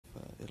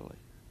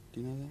Do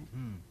you know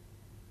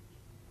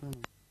that? Oh.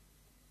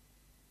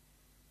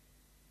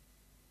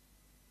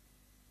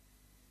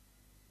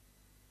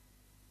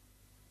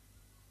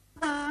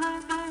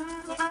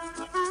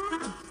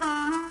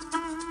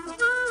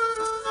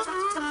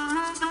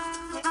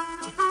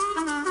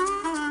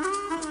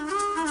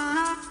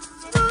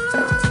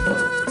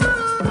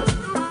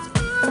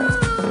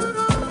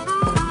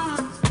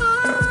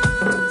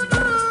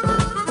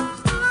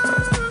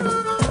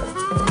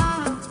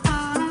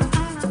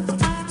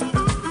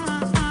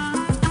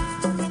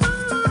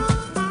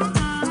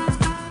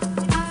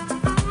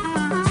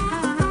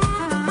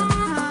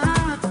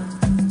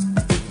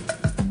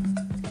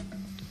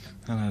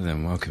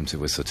 To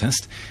Whistle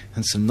Test,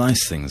 and some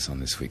nice things on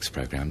this week's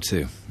programme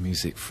too.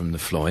 Music from the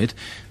Floyd,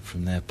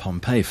 from their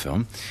Pompeii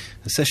film,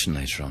 a session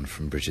later on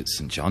from Bridget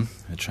St John,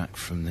 a track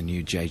from the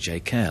new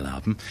J.J. Cale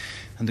album,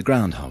 and the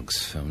Groundhogs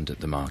filmed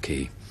at the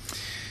Marquee.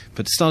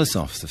 But to start us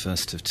off, the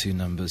first of two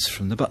numbers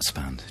from the Butts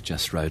Band,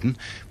 Jess Roden,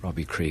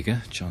 Robbie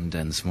Krieger, John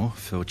Densmore,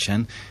 Phil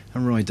Chen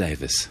and Roy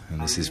Davis,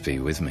 and this is Be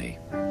With Me.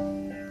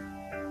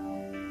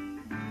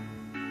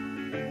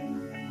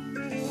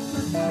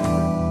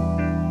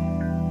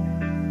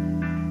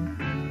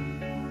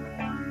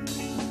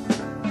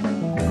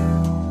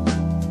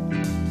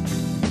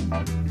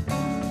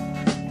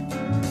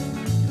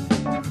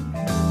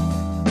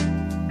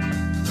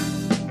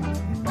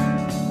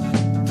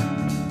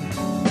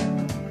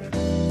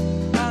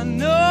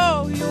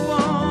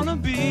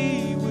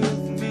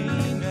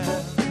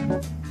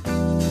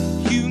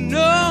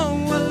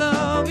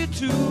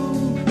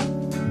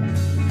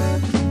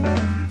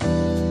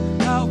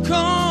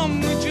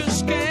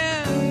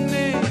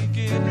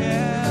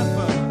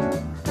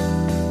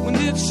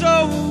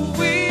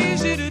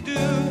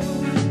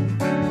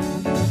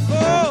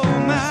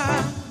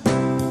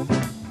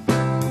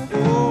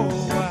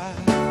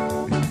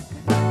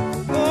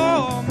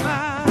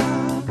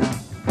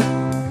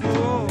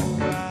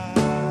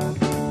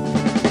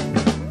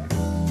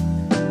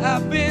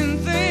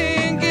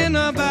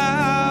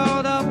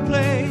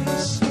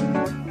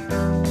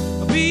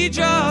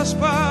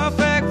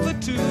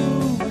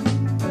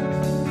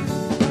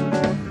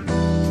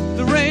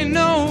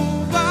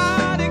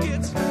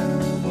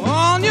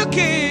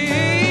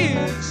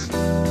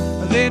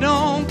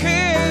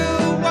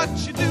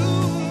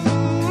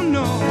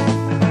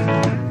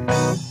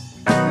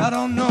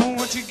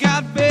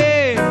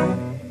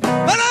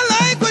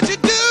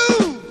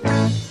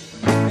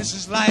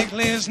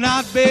 Is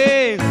not,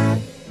 babe,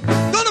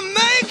 gonna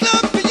make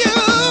love to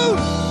you.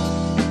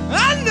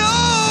 I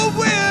know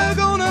we're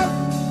gonna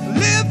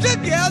live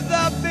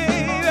together,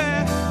 baby,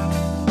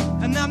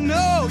 and I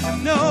know you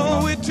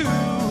know it too.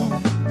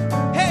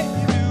 Hey,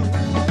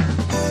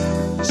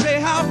 you say,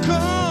 how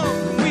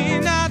come we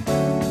not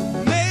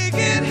make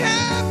it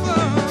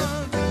happen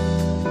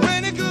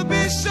when it could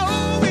be so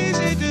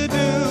easy to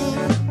do?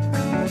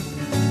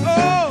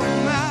 Oh,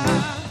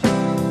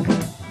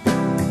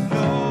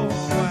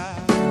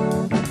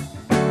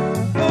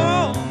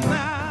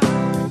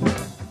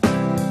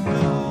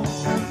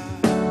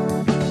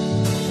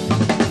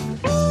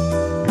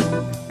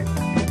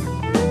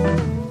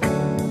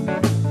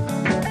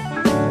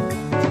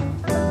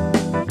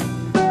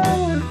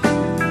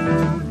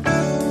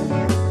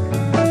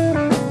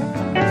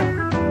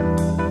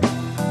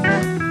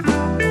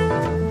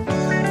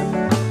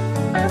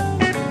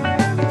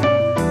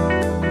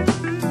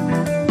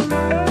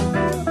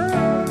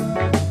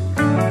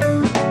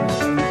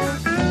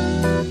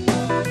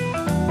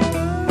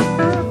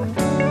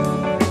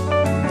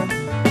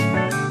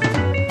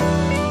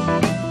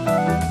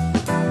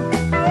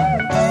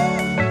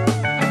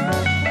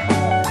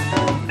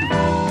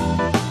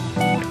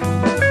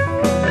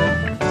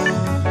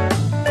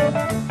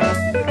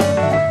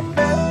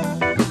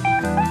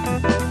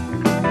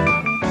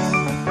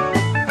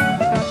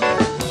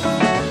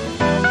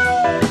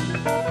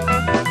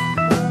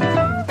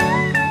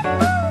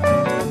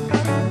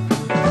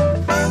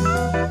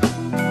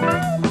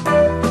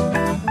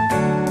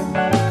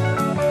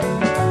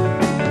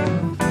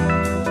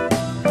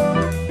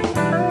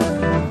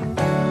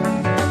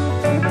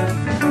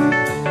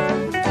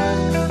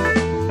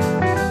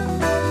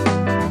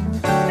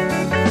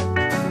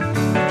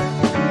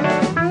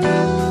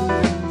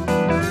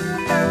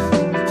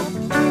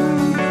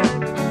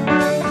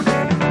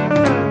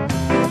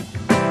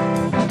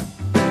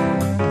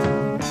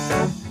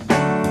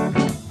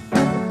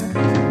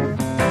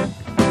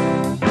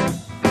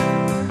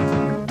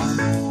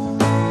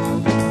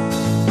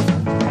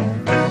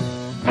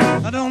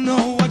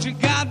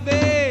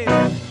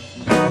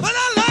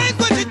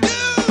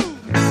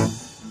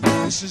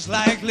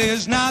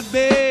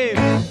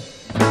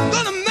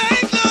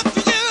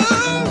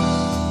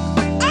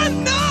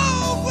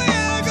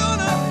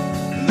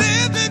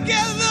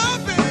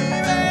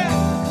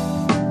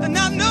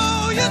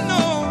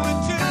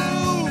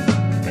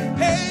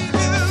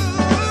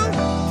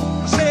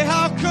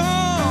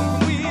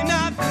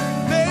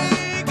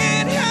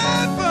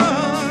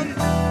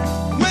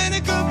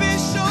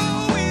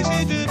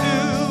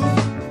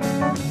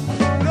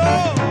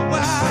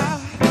 why?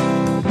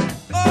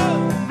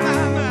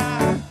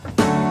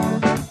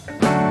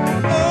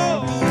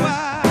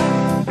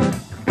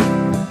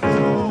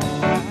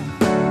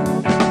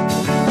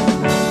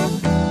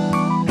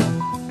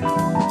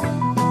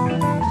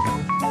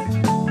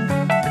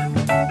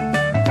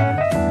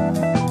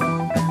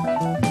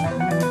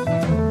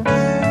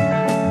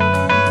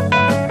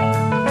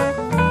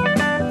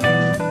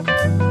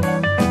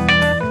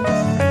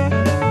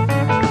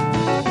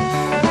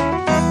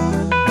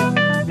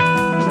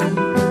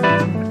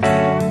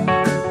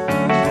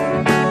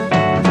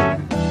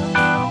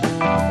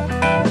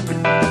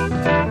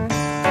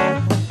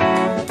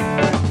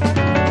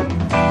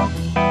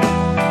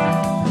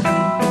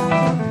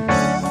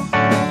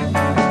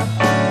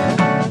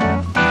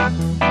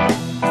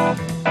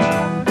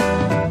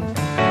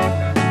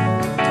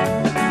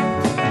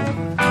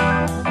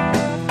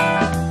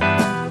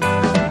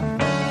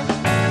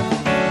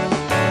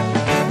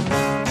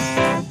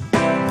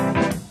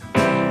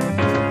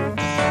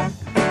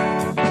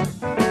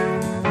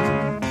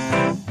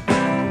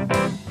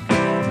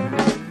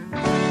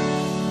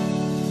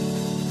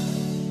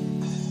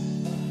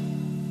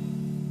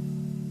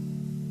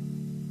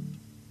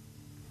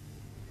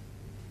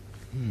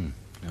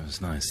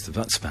 That's the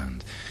Butts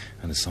Band,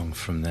 and a song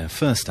from their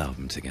first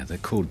album together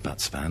called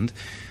Butts Band,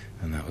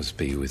 and that was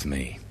Be With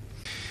Me.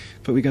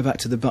 But we go back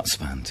to the Butts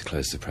Band to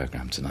close the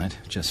programme tonight.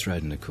 Jess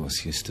Roden, of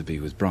course, used to be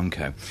with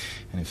Bronco,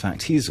 and in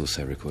fact he's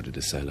also recorded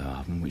a solo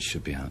album which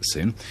should be out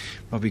soon.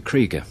 ROBBY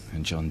KREIGER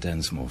and John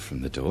Densmore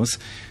from The Doors.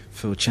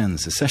 Phil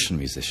Chen's a session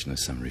musician of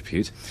some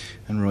repute,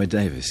 and Roy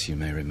Davis you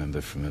may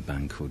remember from a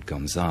band called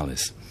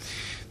Gonzales.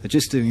 They're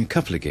just doing a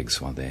couple of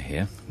gigs while they're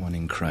here, one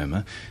in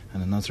Cromer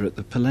and another at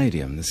the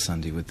Palladium this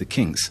Sunday with the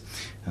Kinks,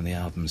 and the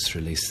album's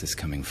released this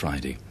coming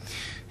Friday.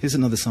 Here's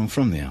another song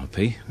from the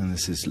LP, and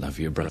this is Love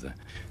Your Brother.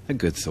 A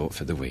good thought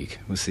for the week.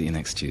 We'll see you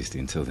next Tuesday.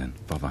 Until then,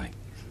 bye-bye.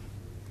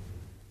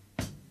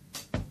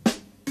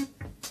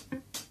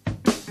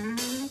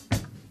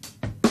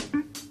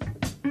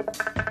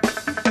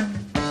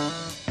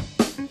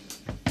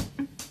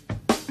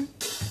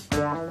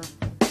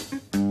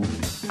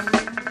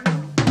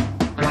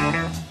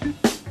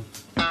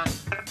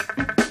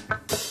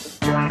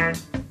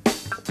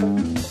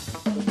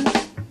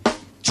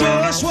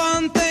 Just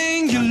one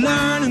thing you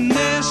learn in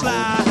this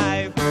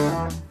life.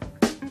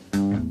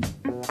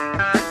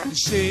 They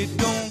say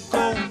don't go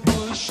and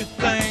push your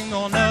thing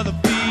on other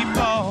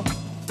people.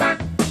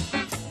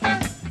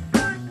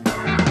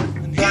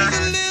 And here's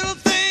a little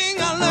thing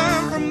I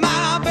learned from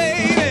my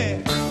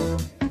baby.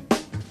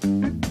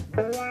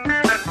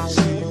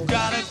 Say you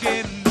gotta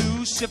get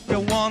loose if you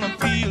wanna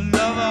be a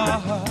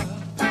lover.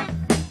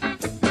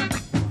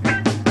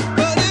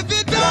 But if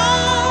you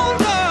don't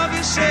love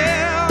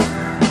yourself,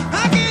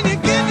 how can you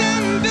get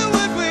and do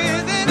it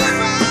with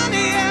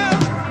anybody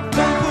else?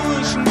 Don't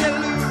push and get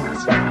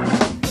loose.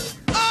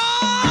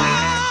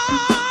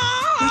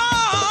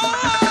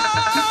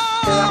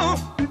 Oh,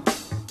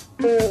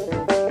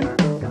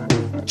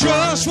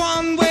 just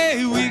one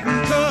way we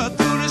can cut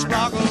through this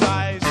block of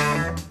ice.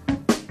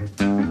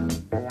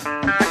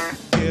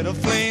 Get a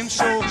flame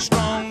so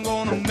strong,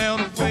 gonna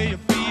melt away your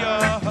fear.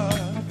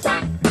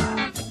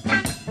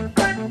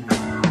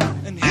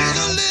 And here's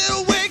a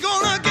little way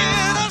gonna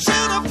get us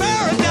into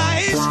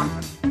paradise.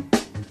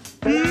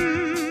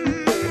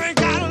 Ain't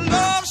got a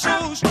love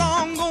so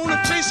strong,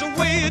 gonna chase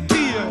away a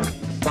tear.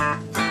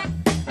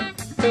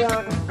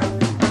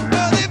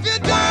 But if you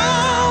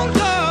don't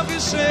love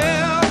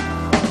yourself,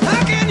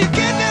 how can you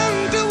get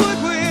and do it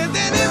with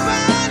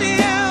anybody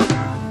else?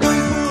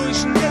 Don't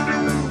push and get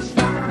loose.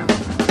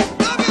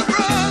 Love your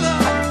brother.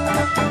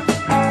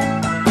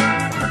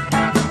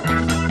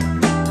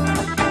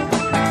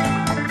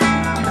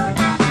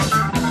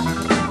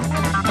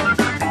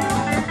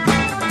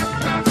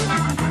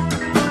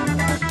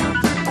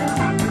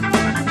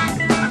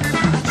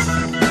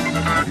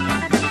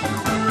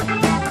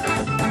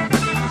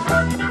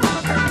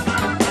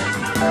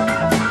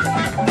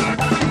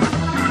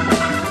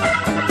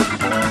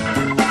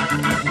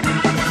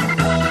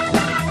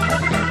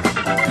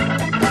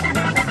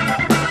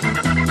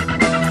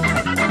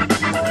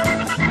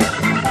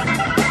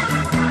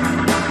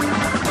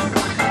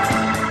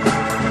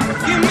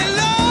 Give me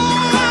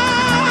love,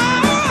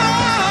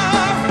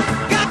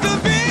 got to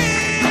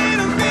feel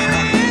a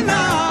feeling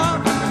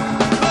now.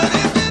 But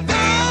if you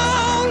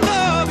don't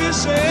love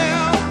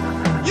yourself,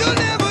 you'll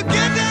never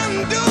get and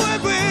do it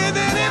with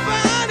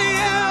anybody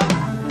else.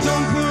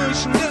 Don't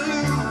push and get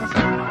loose.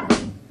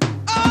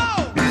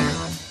 Oh,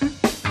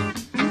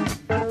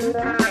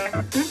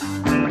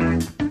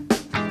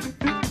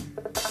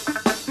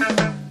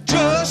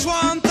 just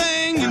one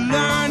thing you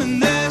learn in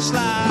this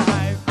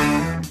life.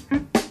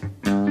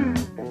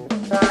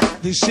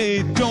 They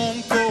say don't